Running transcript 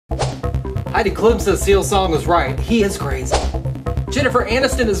Heidi Klum and Seal song was right. He is crazy. Jennifer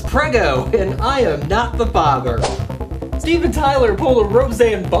Anniston is preggo, and I am not the father. Steven Tyler pulled a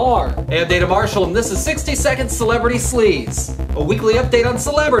Rosanne Barr. And Dana Marshall, and this is 60 Second Celebrity Sleaze. A weekly update on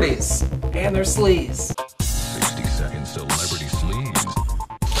celebrities and their sleaze. 60 Second Celebrity Sleaze.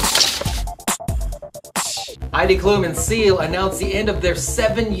 Heidi Klum and Seal announced the end of their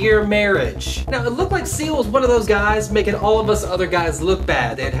 7-year marriage. Now, it looked like Seal was one of those guys making all of us other guys look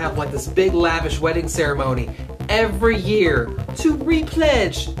bad. They'd have like this big lavish wedding ceremony every year to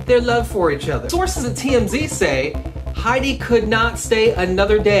repledge their love for each other. Sources at TMZ say Heidi could not stay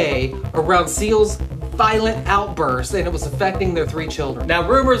another day around Seal's violent outbursts, and it was affecting their 3 children. Now,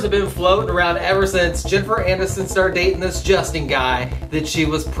 rumors have been floating around ever since Jennifer Anniston started dating this Justin guy that she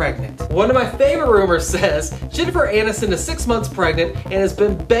was pregnant. One of my favorite rumors says Jennifer Anniston is 6 months pregnant and has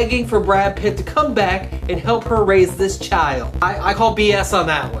been begging for Brad Pitt to come back and help her raise this child. I call BS on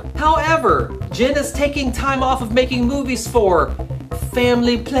that one. However, Jenn is taking time off of making movies for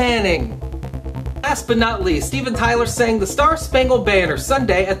family planning. Last but not least, Steven Tyler sang the Star Spangle Banner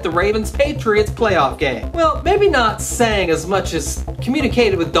Sunday at the Ravens-Patriots playoff game. Well, maybe not sang as much as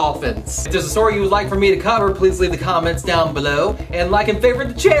communicated with Dolphins. If there's a story you would like for me to cover, please leave the comments down below. And like and favorite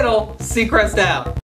the channel. Seacrest out.